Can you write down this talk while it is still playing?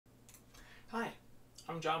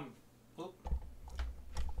I'm John. Whoop.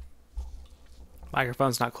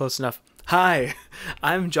 Microphone's not close enough. Hi,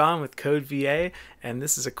 I'm John with CodeVA, and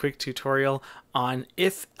this is a quick tutorial on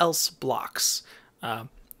if-else blocks.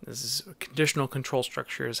 This is conditional control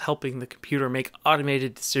structures helping the computer make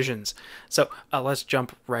automated decisions. So let's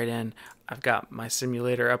jump right in. I've got my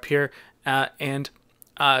simulator up here, and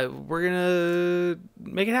we're gonna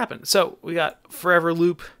make it happen. So we got forever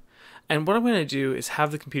loop, and what I'm gonna do is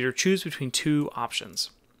have the computer choose between two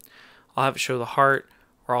options. I'll have it show the heart,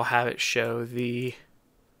 or I'll have it show the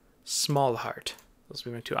small heart. Those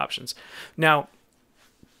will be my two options. Now,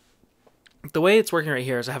 the way it's working right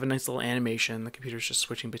here is I have a nice little animation. The computer's just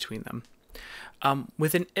switching between them.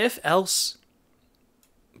 With an if-else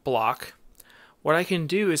block, what I can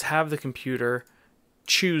do is have the computer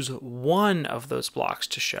choose one of those blocks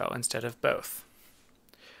to show instead of both.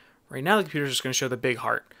 Right now, the computer's just going to show the big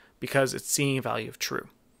heart because it's seeing a value of true.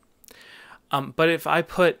 But if I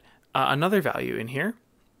put another value in here,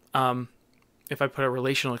 if I put a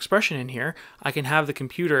relational expression in here, I can have the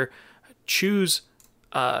computer choose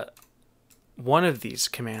one of these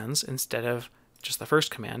commands instead of just the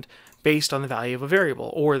first command based on the value of a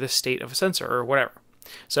variable or the state of a sensor or whatever.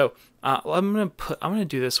 So I'm gonna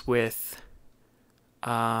do this with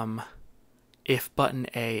if button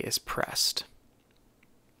A is pressed.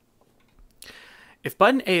 If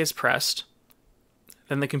button A is pressed,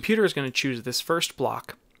 then the computer is going to choose this first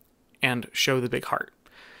block and show the big heart.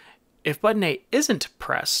 If button A isn't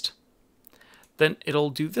pressed, then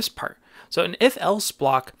it'll do this part. So an if-else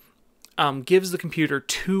block gives the computer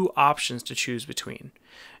two options to choose between.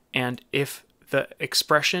 And if the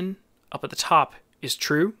expression up at the top is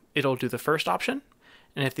true, it'll do the first option.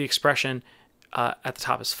 And if the expression at the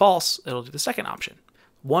top is false, it'll do the second option.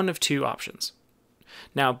 One of two options.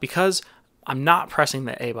 Now, because I'm not pressing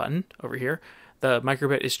the A button over here, the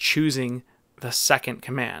microbit is choosing the second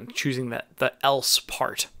command, choosing the else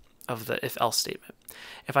part of the if-else statement.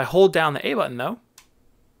 If I hold down the A button, though,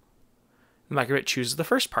 the microbit chooses the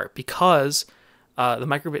first part because the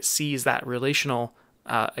microbit sees that relational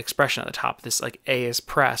expression at the top, this like A is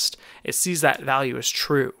pressed, it sees that value as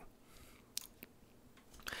true.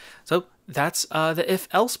 So that's the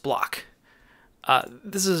if-else block.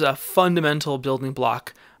 This is a fundamental building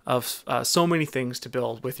block of so many things to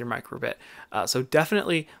build with your microbit. So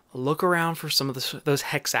definitely look around for some of those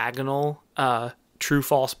hexagonal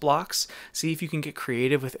true-false blocks. See if you can get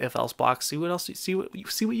creative with if-else blocks. See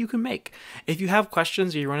what you can make. If you have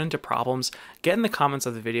questions or you run into problems, get in the comments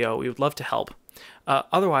of the video. We would love to help.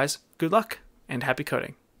 Otherwise, good luck and happy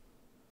coding.